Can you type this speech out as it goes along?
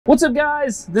What's up,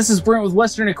 guys? This is Brent with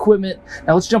Western Equipment.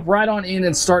 Now let's jump right on in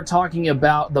and start talking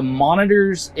about the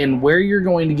monitors and where you're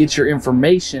going to get your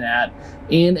information at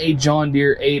in a John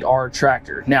Deere 8R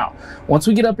tractor. Now, once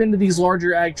we get up into these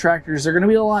larger ag tractors, they're going to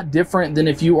be a lot different than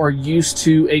if you are used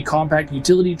to a compact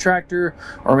utility tractor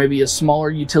or maybe a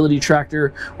smaller utility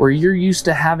tractor where you're used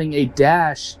to having a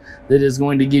dash that is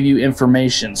going to give you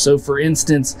information. So for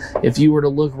instance, if you were to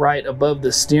look right above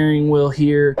the steering wheel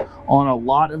here, on a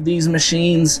lot of these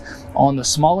machines on the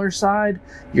smaller side,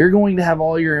 you're going to have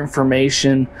all your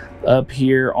information up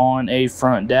here on a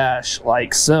front dash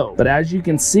like so. But as you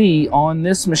can see on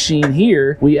this machine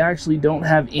here, we actually don't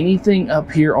have anything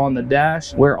up here on the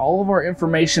dash. Where all of our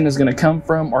information is going to come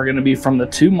from are going to be from the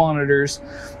two monitors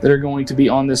that are going to be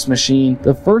on this machine.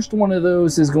 The first one of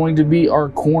those is going to be our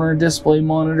corner display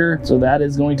monitor. So that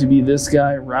is going to be this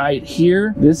guy right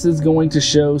here. This is going to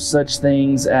show such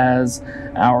things as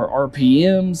our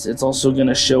RPMs. It's also going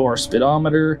to show our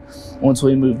speedometer. Once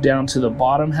we move down to the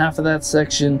bottom half of that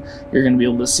section, you're going to be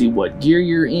able to see what gear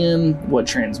you're in, what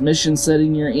transmission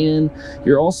setting you're in.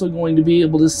 You're also going to be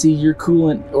able to see your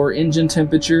coolant or engine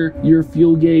temperature, your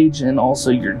fuel gauge, and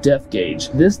also your depth gauge.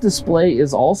 This display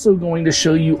is also going to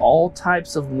show you all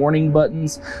types of warning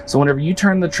buttons. So whenever you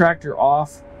turn the tractor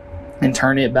off and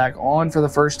turn it back on for the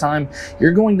first time,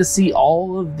 you're going to see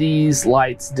all of these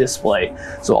lights display.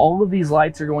 So all of these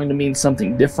lights are going to mean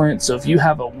something different. So if you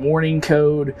have a warning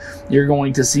code, you're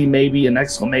going to see maybe an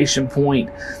exclamation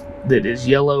point that is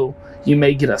yellow. You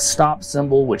may get a stop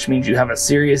symbol, which means you have a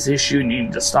serious issue and you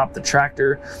need to stop the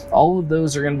tractor. All of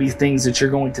those are going to be things that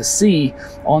you're going to see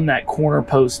on that corner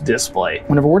post display.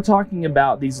 Whenever we're talking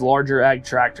about these larger ag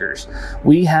tractors,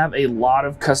 we have a lot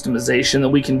of customization that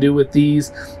we can do with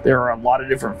these. There are a lot of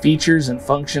different features and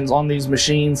functions on these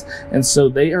machines, and so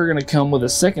they are going to come with a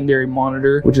secondary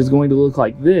monitor, which is going to look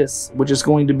like this, which is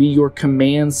going to be your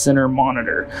command center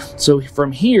monitor. So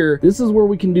from here, this is where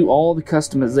we can do all the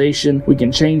customization. We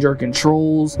can change our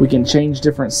controls, we can change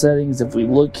different settings. If we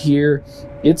look here,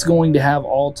 it's going to have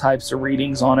all types of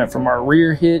readings on it, from our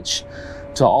rear hitch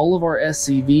to all of our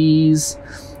SCVs.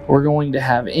 We're going to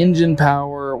have engine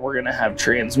power, we're going to have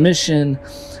transmission,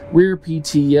 rear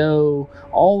PTO,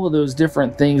 all of those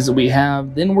different things that we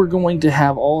have. Then we're going to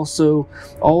have also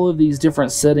all of these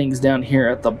different settings down here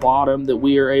at the bottom that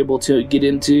we are able to get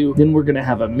into. Then we're going to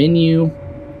have a menu.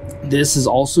 This is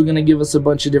also going to give us a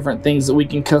bunch of different things that we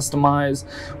can customize.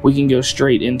 We can go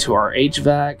straight into our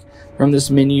HVAC from this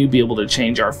menu, be able to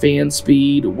change our fan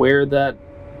speed, where that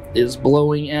is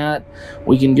blowing at.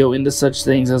 We can go into such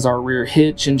things as our rear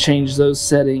hitch and change those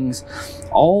settings.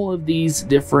 All of these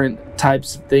different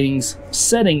types of things,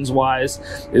 settings wise,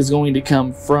 is going to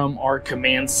come from our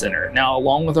command center. Now,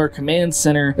 along with our command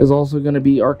center is also going to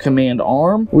be our command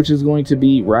arm, which is going to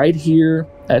be right here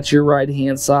at your right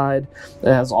hand side.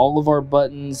 That has all of our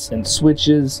buttons and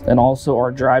switches, and also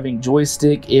our driving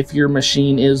joystick if your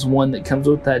machine is one that comes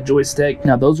with that joystick.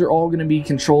 Now those are all going to be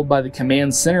controlled by the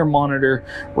command center monitor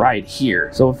right here.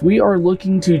 So if we are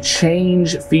looking to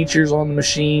change features on the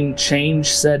machine,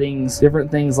 change settings,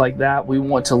 different things like that, we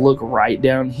want to look right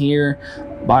down here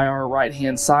by our right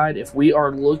hand side. If we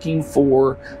are looking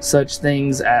for such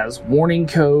things as warning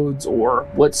codes or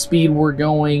what speed we're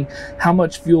going, how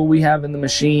much fuel we have in the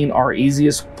machine, our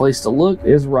easiest place to look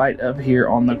is right up here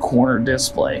on the corner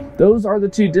display. Those are the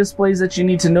two displays that you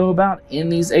need to know about in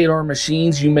these 8R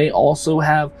machines. You may also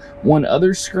have one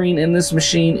other screen in this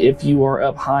machine if you are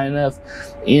up high enough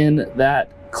in that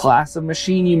class of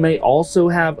machine. You may also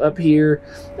have up here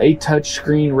a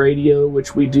touchscreen radio,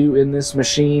 which we do in this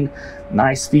machine.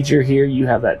 Nice feature here, you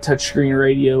have that touchscreen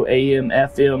radio, AM,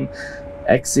 FM,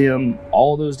 XM,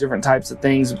 all those different types of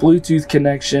things, Bluetooth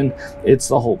connection, it's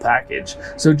the whole package.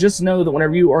 So just know that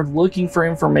whenever you are looking for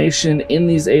information in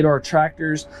these 8R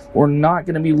tractors, we're not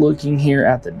going to be looking here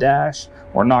at the dash.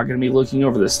 We're not going to be looking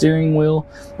over the steering wheel.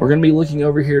 We're going to be looking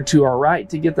over here to our right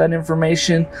to get that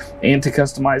information and to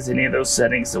customize any of those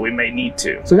settings that we may need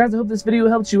to. So guys, I hope this video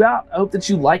helped you out. I hope that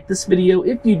you liked this video.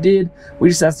 If you did, we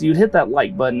just ask that you hit that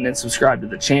like button and subscribe to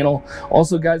the channel.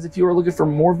 Also guys, if you are looking for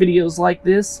more videos like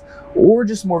this, or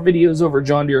just more videos over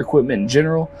John Deere equipment in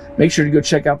general, make sure to go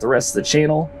check out the rest of the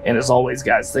channel. And as always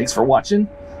guys, thanks for watching.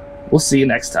 We'll see you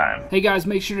next time. Hey guys,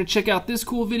 make sure to check out this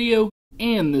cool video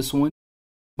and this one.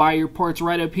 Buy your parts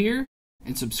right up here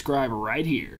and subscribe right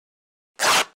here.